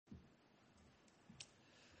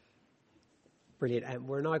Brilliant. And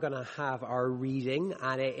we're now going to have our reading,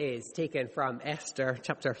 and it is taken from Esther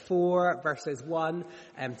chapter 4, verses 1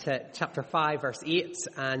 to chapter 5, verse 8.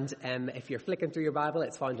 And if you're flicking through your Bible,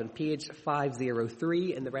 it's found on page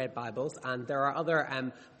 503 in the Red Bibles. And there are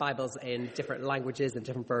other Bibles in different languages and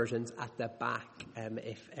different versions at the back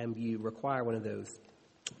if you require one of those.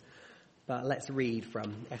 But let's read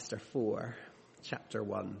from Esther 4, chapter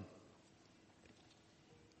 1.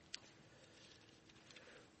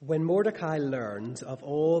 When Mordecai learned of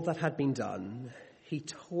all that had been done, he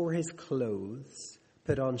tore his clothes,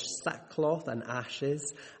 put on sackcloth and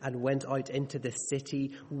ashes, and went out into the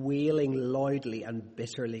city, wailing loudly and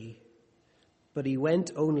bitterly. But he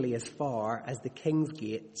went only as far as the king's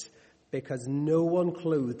gate, because no one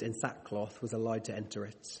clothed in sackcloth was allowed to enter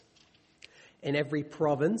it. In every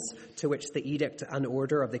province to which the edict and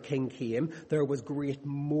order of the king came, there was great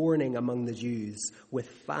mourning among the Jews, with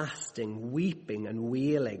fasting, weeping, and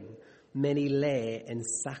wailing. Many lay in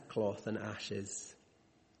sackcloth and ashes.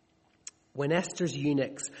 When Esther's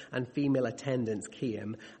eunuchs and female attendants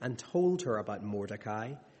came and told her about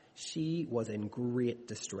Mordecai, she was in great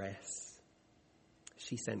distress.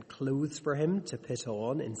 She sent clothes for him to put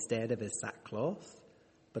on instead of his sackcloth,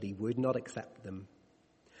 but he would not accept them.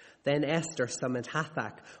 Then Esther summoned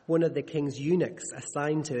Hathach, one of the king's eunuchs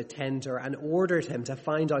assigned to attend her, and ordered him to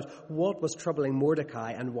find out what was troubling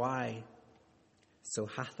Mordecai and why. So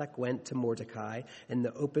Hathach went to Mordecai in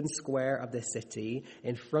the open square of the city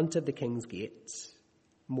in front of the king's gate.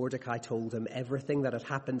 Mordecai told him everything that had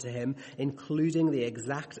happened to him, including the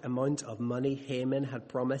exact amount of money Haman had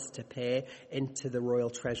promised to pay into the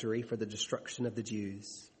royal treasury for the destruction of the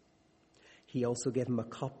Jews. He also gave him a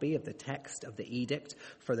copy of the text of the edict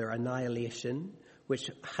for their annihilation,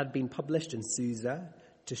 which had been published in Susa,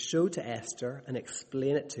 to show to Esther and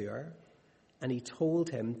explain it to her. And he told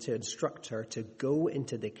him to instruct her to go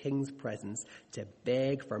into the king's presence to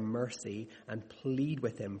beg for mercy and plead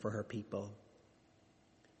with him for her people.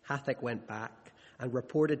 Hathach went back and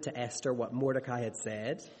reported to Esther what Mordecai had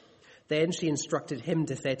said. Then she instructed him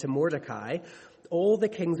to say to Mordecai, "All the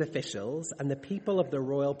king's officials and the people of the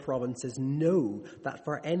royal provinces know that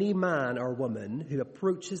for any man or woman who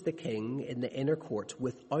approaches the king in the inner court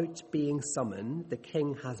without being summoned, the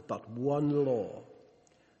king has but one law,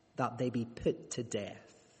 that they be put to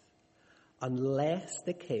death, unless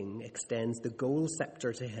the king extends the gold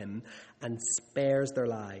scepter to him and spares their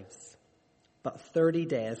lives. But 30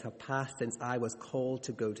 days have passed since I was called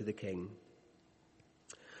to go to the king."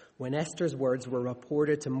 When Esther's words were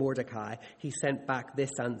reported to Mordecai, he sent back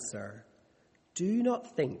this answer: "Do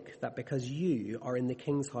not think that because you are in the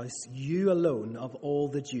king's house, you alone of all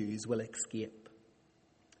the Jews will escape.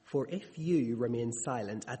 For if you remain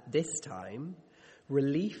silent at this time,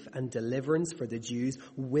 relief and deliverance for the Jews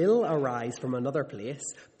will arise from another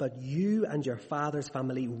place, but you and your father's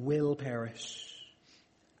family will perish.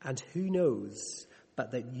 And who knows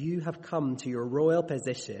but that you have come to your royal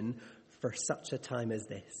position for such a time as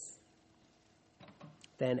this?"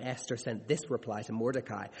 Then Esther sent this reply to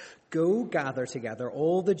Mordecai: "Go gather together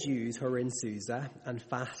all the Jews who are in Susa and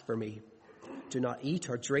fast for me. Do not eat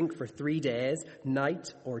or drink for 3 days,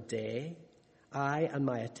 night or day. I and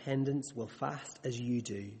my attendants will fast as you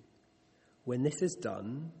do. When this is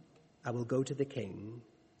done, I will go to the king,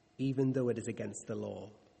 even though it is against the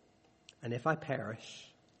law. And if I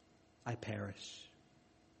perish, I perish."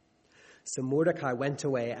 So Mordecai went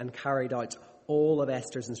away and carried out all of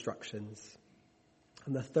Esther's instructions.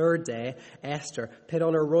 On the third day, Esther put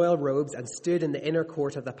on her royal robes and stood in the inner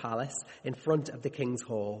court of the palace in front of the king's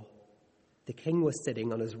hall. The king was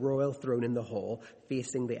sitting on his royal throne in the hall,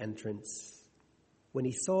 facing the entrance. When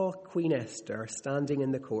he saw Queen Esther standing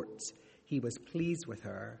in the court, he was pleased with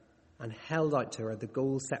her and held out to her the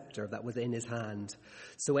gold scepter that was in his hand.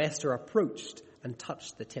 So Esther approached and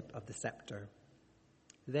touched the tip of the scepter.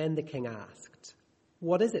 Then the king asked,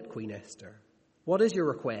 "What is it, Queen Esther? What is your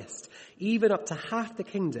request? Even up to half the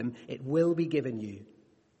kingdom, it will be given you."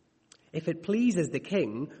 "If it pleases the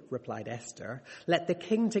king," replied Esther, "let the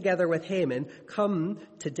king together with Haman come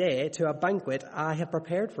today to a banquet I have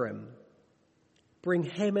prepared for him." "Bring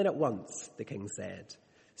Haman at once," the king said,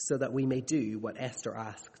 "so that we may do what Esther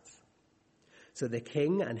asks." So the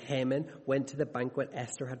king and Haman went to the banquet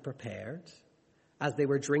Esther had prepared. As they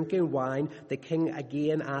were drinking wine, the king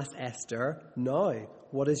again asked Esther, "Now,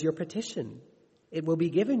 what is your petition? It will be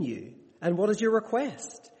given you. And what is your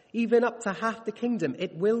request? Even up to half the kingdom,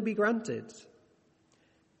 it will be granted."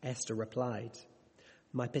 Esther replied,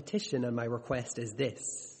 "My petition and my request is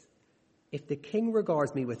this: if the king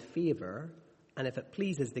regards me with favor, and if it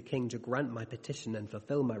pleases the king to grant my petition and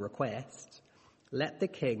fulfill my request, Let the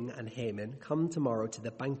king and Haman come tomorrow to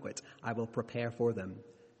the banquet I will prepare for them.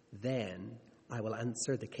 Then I will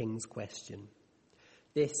answer the king's question."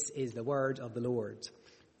 This is the word of the Lord.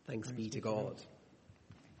 Thanks be to God.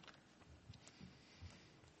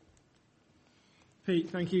 Pete,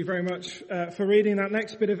 thank you very much for reading that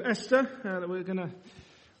next bit of Esther that we're going to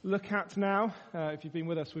look at now. If you've been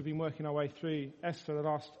with us, we've been working our way through Esther the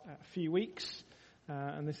last few weeks.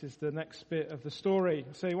 And this is the next bit of the story.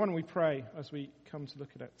 So why don't we pray as we come to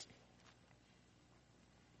look at it.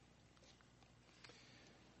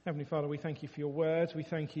 Heavenly Father, we thank you for your word. We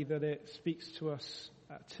thank you that it speaks to us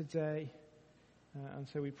today. And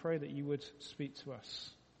so we pray that you would speak to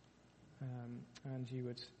us. And you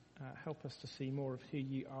would help us to see more of who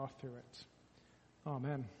you are through it.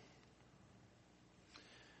 Amen.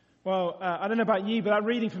 Well, I don't know about you, but that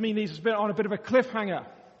reading for me leaves us on a bit of a cliffhanger.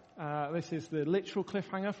 This is the literal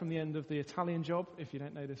cliffhanger from the end of The Italian Job, if you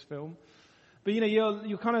don't know this film. But,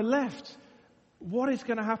 you're kind of left. What is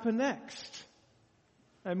going to happen next?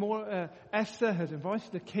 Esther has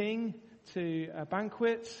invited the king to a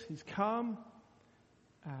banquet. He's come.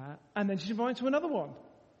 And then she's invited to another one.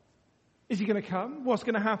 Is he going to come? What's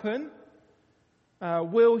going to happen?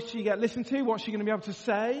 Will she get listened to? What's she going to be able to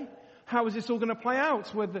say? How is this all going to play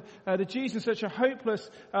out with the Jews in such a hopeless,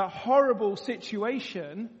 horrible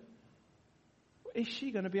situation? Is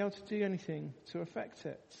she going to be able to do anything to affect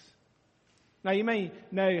it? Now, you may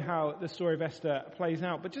know how the story of Esther plays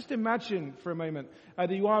out, but just imagine for a moment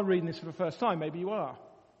that you are reading this for the first time. Maybe you are.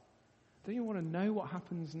 Don't you want to know what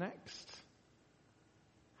happens next?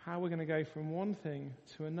 How we're going to go from one thing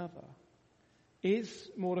to another. Is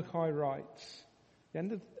Mordecai right? The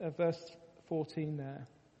end of verse 14 there.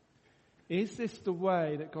 Is this the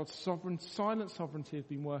way that God's silent sovereignty has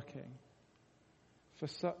been working for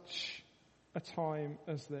such a time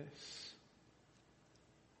as this?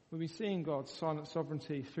 We'll be seeing God's silent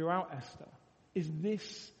sovereignty throughout Esther. Is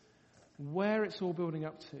this where it's all building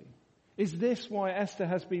up to? Is this why Esther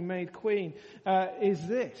has been made queen? Is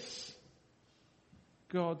this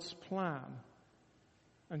God's plan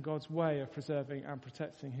and God's way of preserving and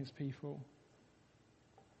protecting his people?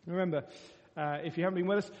 Remember, if you haven't been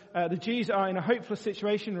with us, the Jews are in a hopeless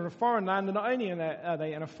situation in a foreign land, and not only are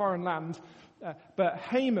they in a foreign land, but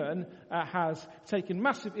Haman has taken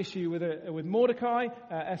massive issue with Mordecai,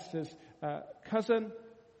 Esther's cousin,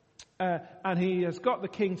 and he has got the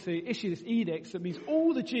king to issue this edict that means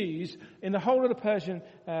all the Jews in the whole of the Persian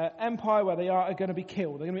Empire where they are going to be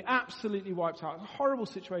killed. They're going to be absolutely wiped out. It's a horrible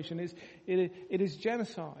situation. It is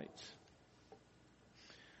genocide.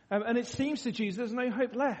 And it seems to Jews there's no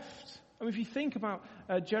hope left. I mean, if you think about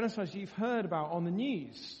genocides you've heard about on the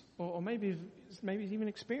news, or maybe you've even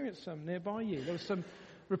experienced some nearby you. There were some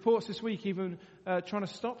reports this week even trying to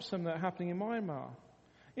stop some that are happening in Myanmar.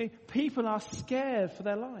 People are scared for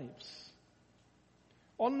their lives.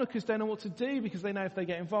 Onlookers don't know what to do because they know if they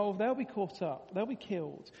get involved, they'll be caught up, they'll be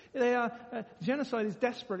killed. Genocide is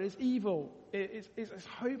desperate, it's evil, it's a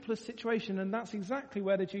hopeless situation, and that's exactly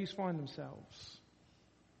where the Jews find themselves.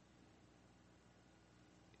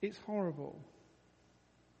 It's horrible.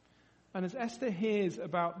 And as Esther hears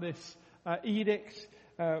about this edict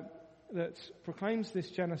that proclaims this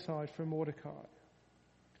genocide from Mordecai,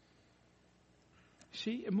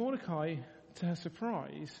 Mordecai, to her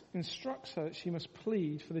surprise, instructs her that she must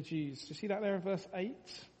plead for the Jews. Do you see that there in verse 8?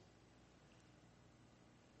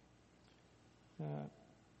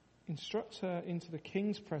 Instructs her into the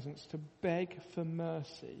king's presence to beg for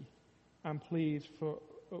mercy and plead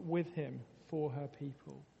with him for her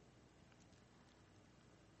people.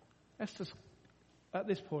 Esther's, at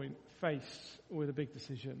this point, faced with a big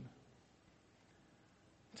decision.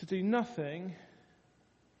 To do nothing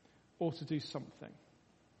or to do something.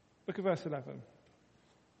 Look at verse 11.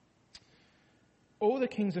 All the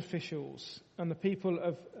king's officials and the people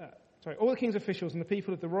of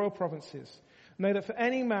the royal provinces know that for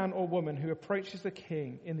any man or woman who approaches the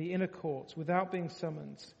king in the inner courts without being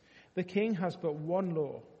summoned, the king has but one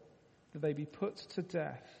law, that they be put to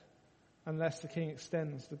death unless the king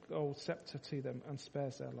extends the gold scepter to them and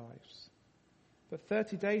spares their lives. But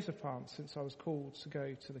 30 days have passed since I was called to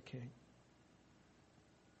go to the king.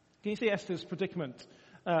 Can you see Esther's predicament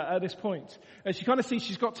at this point? She kind of sees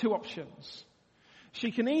she's got two options.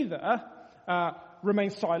 She can either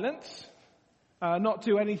remain silent, not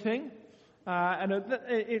do anything, and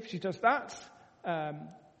if she does that,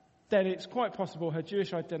 then it's quite possible her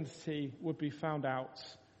Jewish identity would be found out,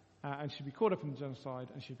 and she'd be caught up in the genocide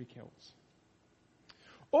and she'd be killed.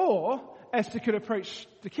 Or Esther could approach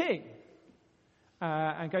the king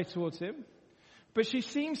and go towards him. But she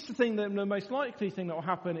seems to think that the most likely thing that will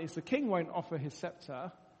happen is the king won't offer his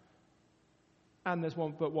scepter, and there's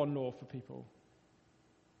one law for people.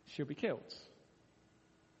 She'll be killed.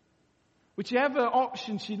 Whichever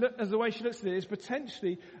option as the way she looks at it, is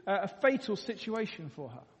potentially a fatal situation for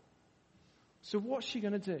her. So what's she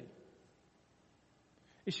going to do?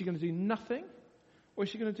 Is she going to do nothing, or is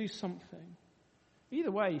she going to do something?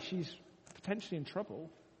 Either way, she's potentially in trouble.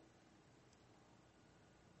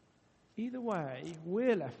 Either way,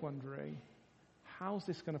 we're left wondering, how's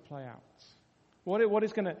this going to play out? What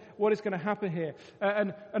is going to happen here?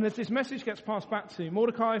 And as this message gets passed back to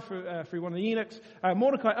Mordecai through one of the eunuchs,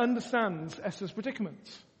 Mordecai understands Esther's predicament.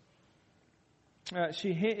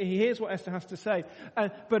 He hears what Esther has to say,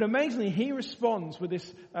 but amazingly, he responds with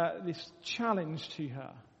this challenge to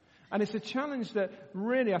her. And it's a challenge that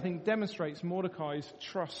really, I think, demonstrates Mordecai's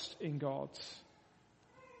trust in God.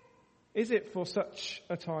 Is it for such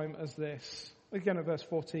a time as this? Again at verse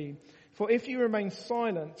 14. For if you remain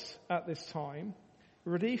silent at this time,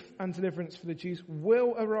 relief and deliverance for the Jews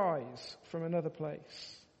will arise from another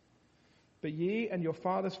place. But ye and your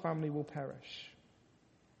father's family will perish.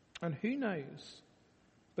 And who knows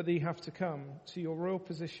but that you have to come to your royal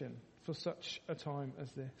position for such a time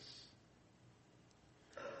as this.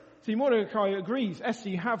 See, Mordecai agrees. Esther,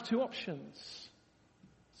 you have two options.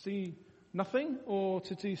 See nothing or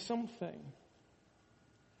to do something.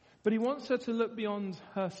 But he wants her to look beyond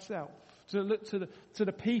herself, to look to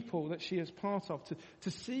the people that she is part of,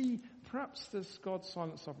 to see perhaps there's God's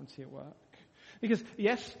silent sovereignty at work. Because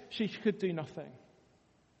yes, she could do nothing.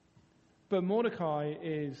 But Mordecai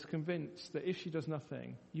is convinced that if she does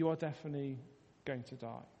nothing, you are definitely going to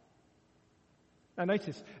die. And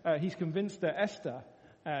notice, he's convinced that Esther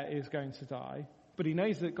is going to die, but he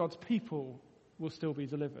knows that God's people will still be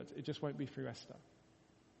delivered. It just won't be through Esther.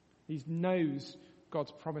 He knows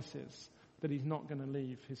God's promises that he's not going to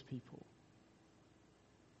leave his people.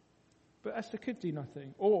 But Esther could do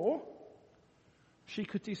nothing. Or she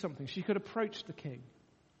could do something. She could approach the king.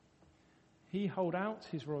 He hold out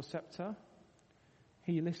his royal scepter.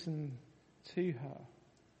 He listened to her.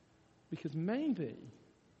 Because maybe,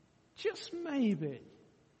 just maybe,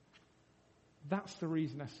 that's the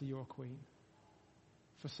reason, Esther, you're queen.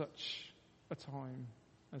 For such a time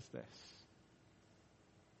as this.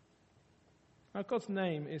 Now, God's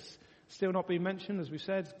name is still not being mentioned. As we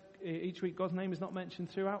said each week, God's name is not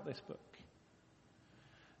mentioned throughout this book.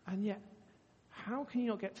 And yet, how can you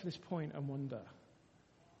not get to this point and wonder,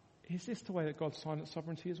 is this the way that God's silent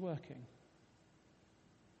sovereignty is working?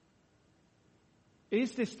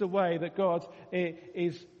 Is this the way that God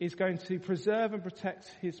is going to preserve and protect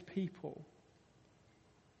his people?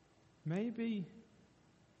 Maybe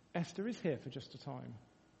Esther is here for just a time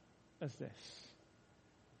as this.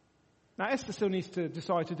 Now, Esther still needs to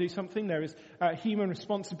decide to do something. There is human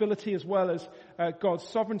responsibility as well as God's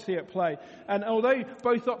sovereignty at play. And although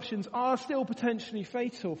both options are still potentially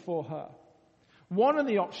fatal for her, one of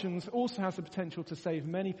the options also has the potential to save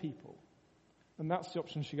many people. And that's the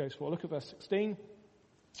option she goes for. Look at verse 16.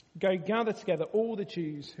 Go gather together all the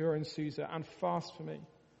Jews who are in Susa and fast for me.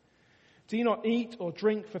 Do not eat or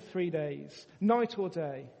drink for 3 days, night or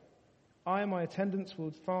day. I and my attendants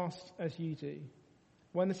will fast as you do.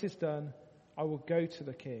 When this is done, I will go to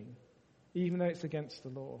the king, even though it's against the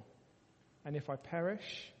law. And if I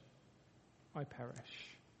perish, I perish.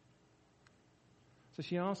 So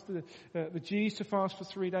she asked the Jews to fast for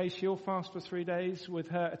 3 days. She'll fast for 3 days with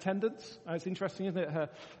her attendants. It's interesting, isn't it?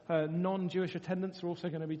 Her non-Jewish attendants are also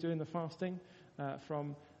going to be doing the fasting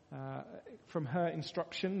from her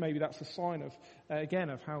instruction. Maybe that's a sign of, again,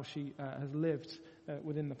 of how she has lived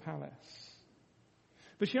within the palace.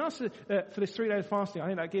 But she asked for this 3 days fasting. I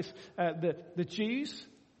think that gives the Jews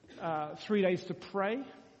 3 days to pray.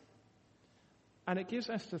 And it gives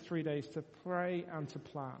Esther 3 days to pray and to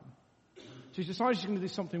plan. She's decided she's going to do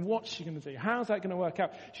something. What's she going to do? How's that going to work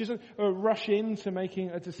out? She doesn't rush into making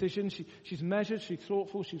a decision. She's measured, she's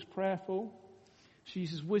thoughtful, she's prayerful. She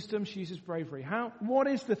uses wisdom, she uses bravery. What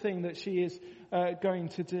is the thing that she is going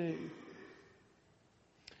to do?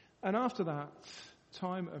 And after that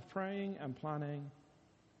time of praying and planning,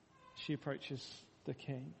 she approaches the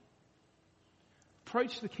king.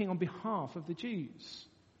 Approaches the king on behalf of the Jews.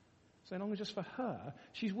 So not only just for her,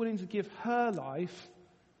 she's willing to give her life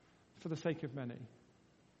for the sake of many.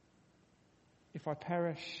 If I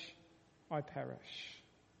perish, I perish.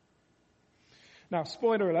 Now,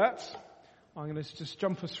 spoiler alert. I'm going to just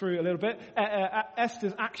jump us through a little bit.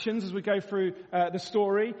 Esther's actions as we go through the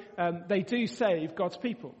story, they do save God's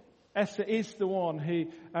people. Esther is the one who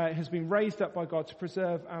has been raised up by God to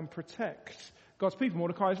preserve and protect God's people.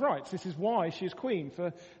 Mordecai is right. This is why she is queen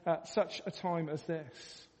for such a time as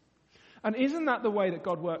this. And isn't that the way that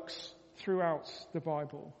God works throughout the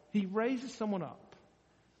Bible? He raises someone up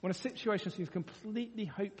when a situation seems completely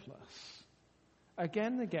hopeless.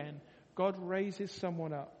 Again and again, God raises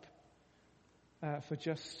someone up for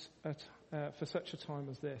such a time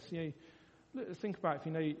as this. Think about it, if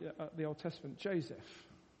you know the Old Testament, Joseph.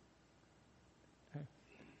 Okay.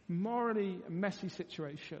 Morally messy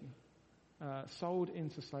situation, sold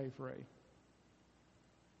into slavery.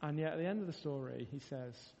 And yet at the end of the story, he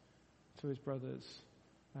says to his brothers,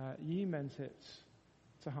 you meant it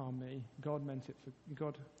to harm me. God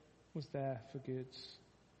was there for good.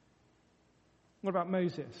 What about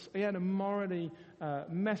Moses? He had a morally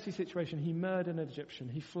messy situation. He murdered an Egyptian.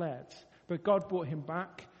 He fled. But God brought him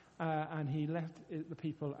back and he left the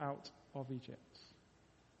people out of Egypt.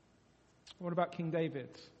 What about King David?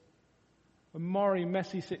 A morally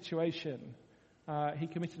messy situation. He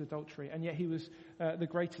committed adultery, and yet he was the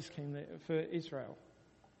greatest king for Israel,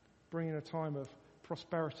 bringing a time of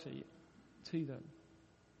prosperity to them.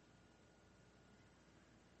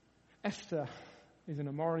 Esther is in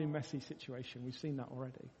a morally messy situation. We've seen that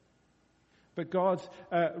already. But God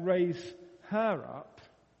raised her up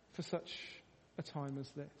for such a time as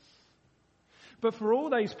this. But for all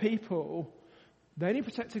those people, they only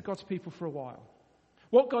protected God's people for a while.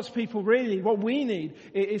 What God's people really need, what we need,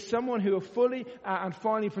 is someone who will fully and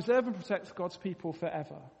finally preserve and protect God's people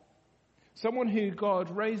forever. Someone who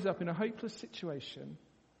God raised up in a hopeless situation.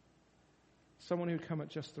 Someone who would come at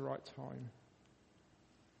just the right time.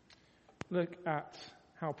 Look at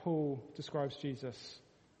how Paul describes Jesus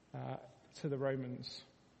to the Romans.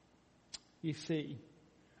 You see,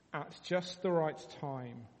 at just the right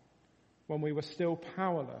time, when we were still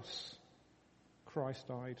powerless, Christ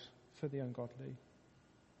died for the ungodly.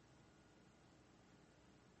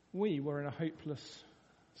 We were in a hopeless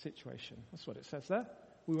situation. That's what it says there.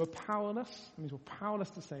 We were powerless. That means we're powerless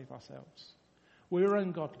to save ourselves. We were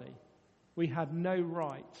ungodly. We had no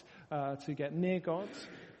right to get near God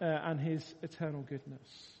and his eternal goodness.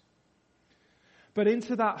 But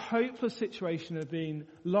into that hopeless situation of being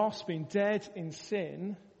lost, being dead in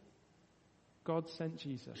sin, God sent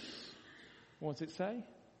Jesus. What does it say?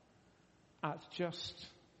 At just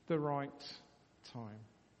the right time.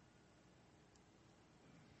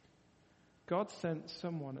 God sent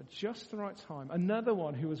someone at just the right time, another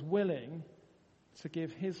one who was willing to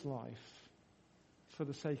give his life for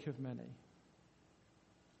the sake of many.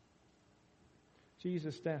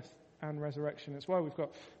 Jesus' death and resurrection. That's why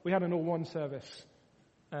we had an all-one service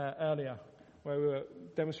earlier where we were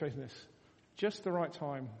demonstrating this. Just the right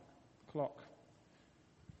time, clock.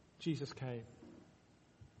 Jesus came.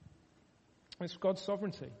 It's God's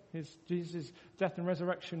sovereignty. Jesus' death and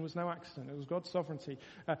resurrection was no accident. It was God's sovereignty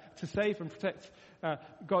to save and protect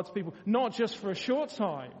God's people, not just for a short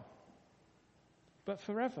time, but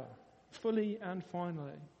forever, fully and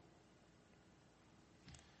finally.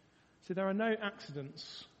 So there are no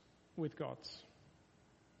accidents with God.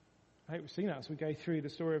 I hope we've seen that as we go through the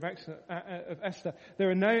story of Esther.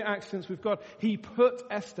 There are no accidents with God. He put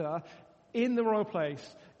Esther in the royal place,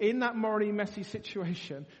 in that morally messy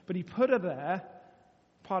situation, but he put her there,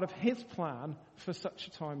 part of his plan for such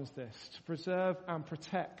a time as this, to preserve and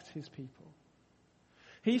protect his people.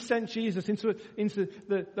 He sent Jesus into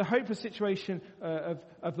the hopeless situation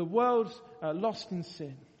of the world lost in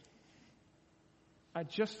sin at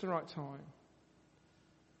just the right time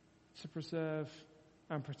to preserve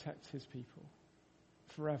and protect his people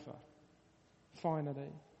forever,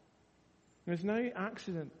 finally. There's no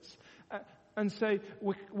accidents. And so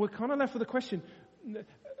we're kind of left with the question,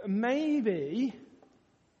 maybe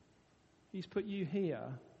he's put you here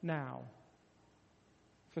now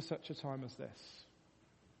for such a time as this.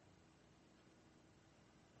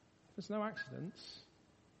 There's no accidents.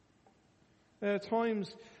 There are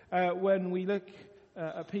times when we look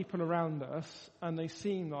at people around us and they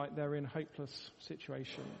seem like they're in hopeless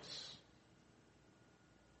situations.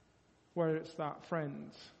 Whether it's that friend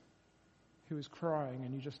who is crying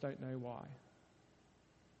and you just don't know why.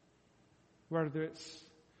 Whether it's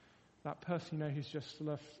that person you know who's just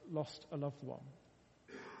lost a loved one.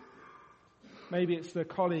 Maybe it's the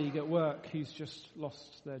colleague at work who's just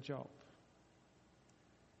lost their job.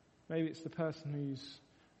 Maybe it's the person who's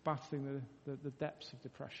battling the depths of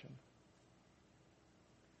depression.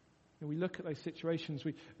 And we look at those situations,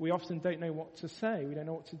 we often don't know what to say, we don't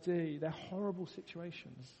know what to do. They're horrible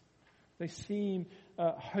situations. They seem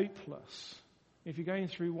hopeless. If you're going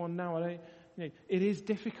through one now, it is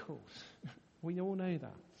difficult. We all know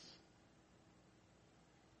that.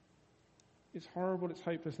 It's horrible, it's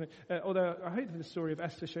hopeless. Although I hope the story of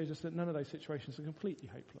Esther shows us that none of those situations are completely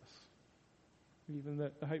hopeless. Even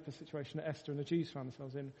the hopeless situation that Esther and the Jews found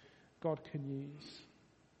themselves in, God can use.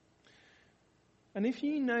 And if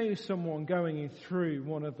you know someone going through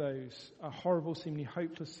one of those horrible, seemingly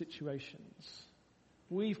hopeless situations,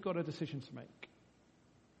 we've got a decision to make.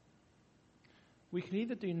 We can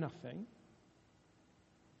either do nothing,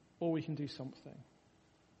 or we can do something.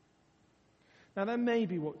 Now, there may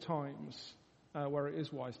be times where it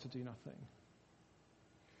is wise to do nothing.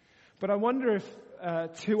 But I wonder if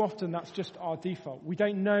too often that's just our default. We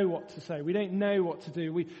don't know what to say. We don't know what to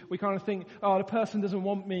do. We kind of think, oh, the person doesn't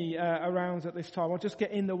want me around at this time. I'll just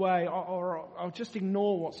get in the way, or I'll just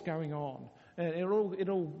ignore what's going on. It'll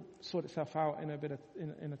all sort itself out in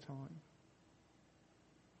a time.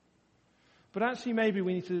 But actually, maybe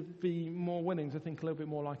we need to be more willing to think a little bit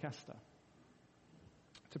more like Esther.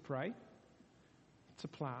 To pray, to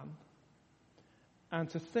plan, and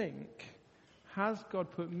to think, has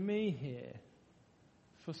God put me here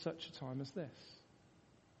for such a time as this?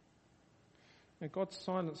 Now, God's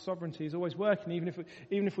silent sovereignty is always working,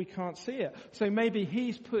 even if we can't see it. So maybe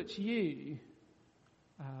He's put you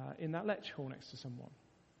in that lecture hall next to someone,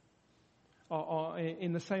 or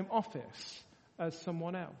in the same office as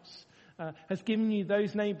someone else. Has given you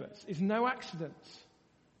those neighbours. It's no accident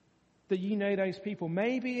that you know those people.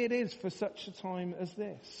 Maybe it is for such a time as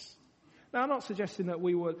this. Now, I'm not suggesting that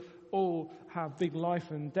we would all have big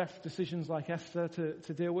life and death decisions like Esther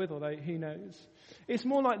to deal with, although who knows. It's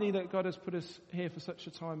more likely that God has put us here for such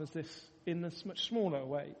a time as this in this much smaller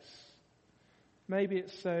ways. Maybe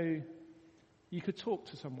it's so you could talk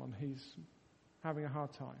to someone who's having a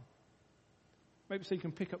hard time. Maybe so you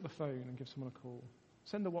can pick up the phone and give someone a call.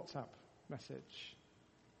 Send a WhatsApp message.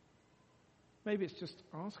 Maybe it's just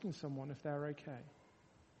asking someone if they're okay.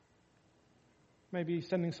 Maybe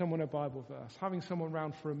sending someone a Bible verse, having someone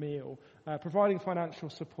round for a meal, providing financial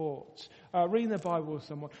support, reading the Bible with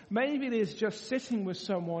someone. Maybe it is just sitting with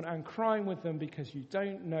someone and crying with them because you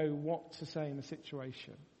don't know what to say in the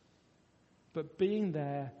situation. But being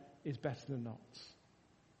there is better than not.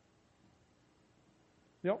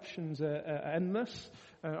 The options are endless,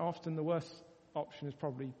 and often the worst option is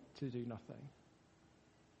probably to do nothing.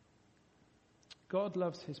 God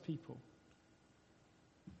loves His people.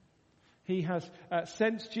 He has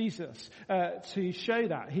sent Jesus to show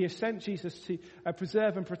that. He has sent Jesus to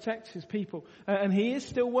preserve and protect His people. And He is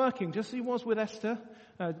still working, just as He was with Esther.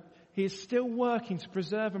 He is still working to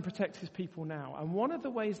preserve and protect His people now. And one of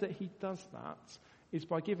the ways that He does that is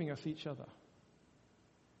by giving us each other.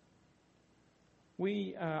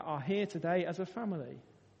 We are here today as a family.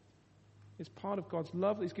 It's part of God's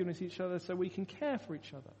love that He's given us each other so we can care for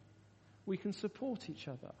each other. We can support each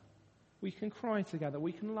other. We can cry together.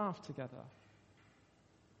 We can laugh together.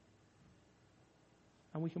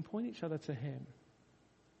 And we can point each other to Him.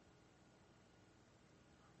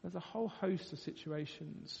 There's a whole host of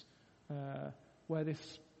situations where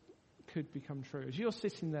this could become true. As you're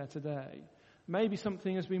sitting there today, maybe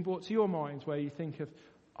something has been brought to your mind where you think of,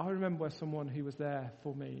 I remember someone who was there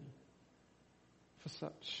for me for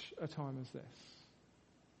such a time as this.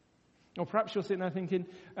 Or perhaps you're sitting there thinking,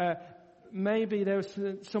 maybe there was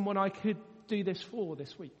someone I could do this for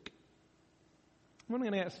this week. What I'm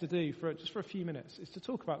going to get us to do just for a few minutes is to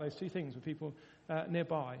talk about those two things with people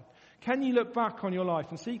nearby. Can you look back on your life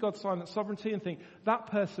and see God's silent sovereignty and think,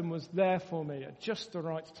 that person was there for me at just the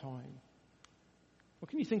right time? Or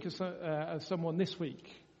can you think of someone this week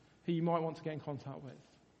who you might want to get in contact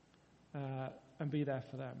with and be there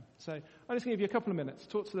for them? So I'm just going to give you a couple of minutes.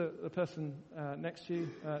 Talk to the person next to you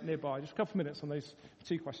nearby. Just a couple of minutes on those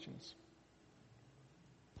two questions.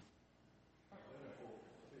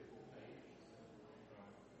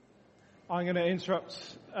 I'm going to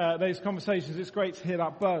interrupt those conversations. It's great to hear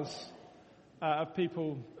that buzz of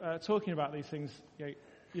people talking about these things.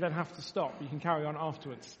 You don't have to stop. You can carry on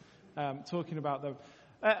afterwards talking about them.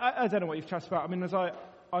 I don't know what you've chatted about. I mean, as I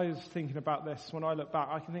was thinking about this, when I look back,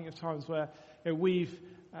 I can think of times where we've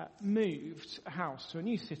moved a house to a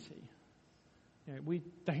new city. We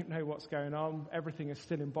don't know what's going on. Everything is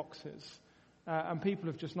still in boxes. And people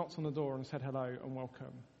have just knocked on the door and said hello and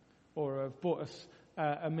welcome. Or have bought us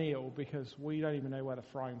a meal because we don't even know where the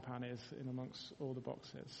frying pan is in amongst all the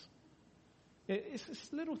boxes. It's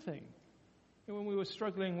this little thing. When we were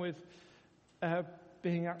struggling with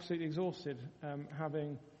being absolutely exhausted,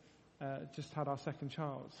 having just had our second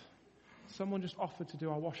child, someone just offered to do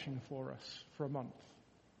our washing for us for a month.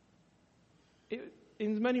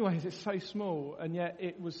 In many ways it's so small, and yet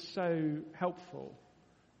it was so helpful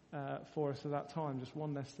for us at that time. Just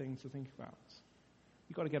one less thing to think about.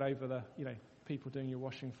 You've got to get over the, people doing your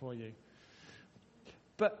washing for you.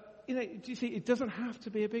 But, do you see, it doesn't have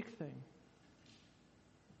to be a big thing.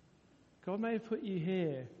 God may have put you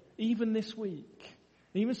here, even this week,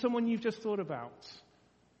 even someone you've just thought about,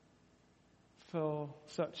 for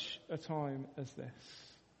such a time as this.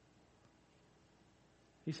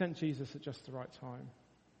 He sent Jesus at just the right time.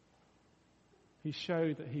 He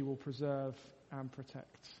showed that he will preserve and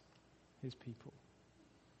protect his people.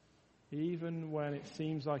 Even when it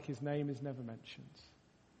seems like his name is never mentioned,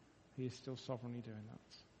 he is still sovereignly doing that.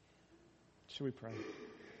 Shall we pray?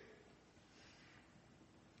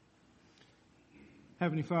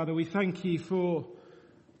 Heavenly Father, we thank you for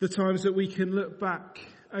the times that we can look back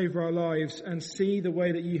over our lives and see the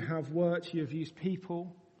way that you have worked. You have used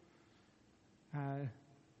people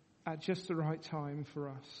at just the right time for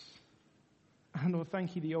us. And Lord,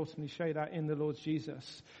 thank you that you ultimately show that in the Lord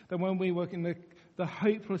Jesus. That when we were in the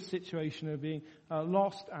hopeless situation of being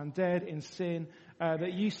lost and dead in sin,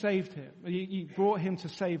 that you saved him. You brought him to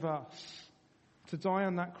save us, to die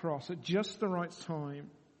on that cross at just the right time,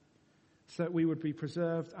 so that we would be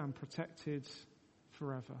preserved and protected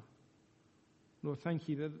forever. Lord, thank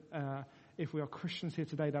you that if we are Christians here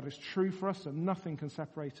today, that is true for us, and nothing can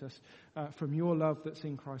separate us from your love that's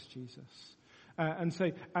in Christ Jesus. And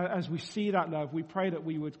so as we see that love, we pray that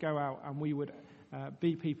we would go out and we would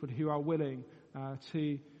be people who are willing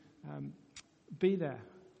to be there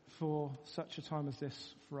for such a time as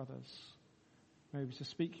this for others. Maybe to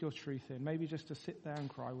speak your truth in, maybe just to sit there and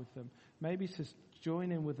cry with them, maybe to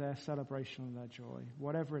join in with their celebration and their joy,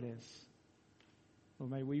 whatever it is. Or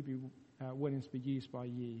may we be willing to be used by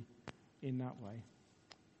you in that way.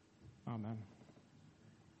 Amen.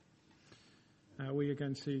 We are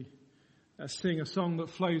going to sing a song that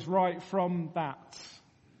flows right from that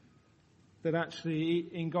actually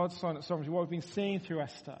in God's silent sovereignty, what we've been seeing through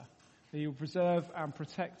Esther, that he will preserve and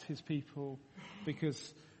protect his people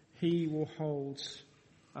because he will hold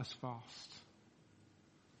us fast.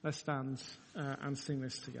 Let's stand and sing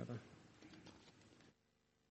this together.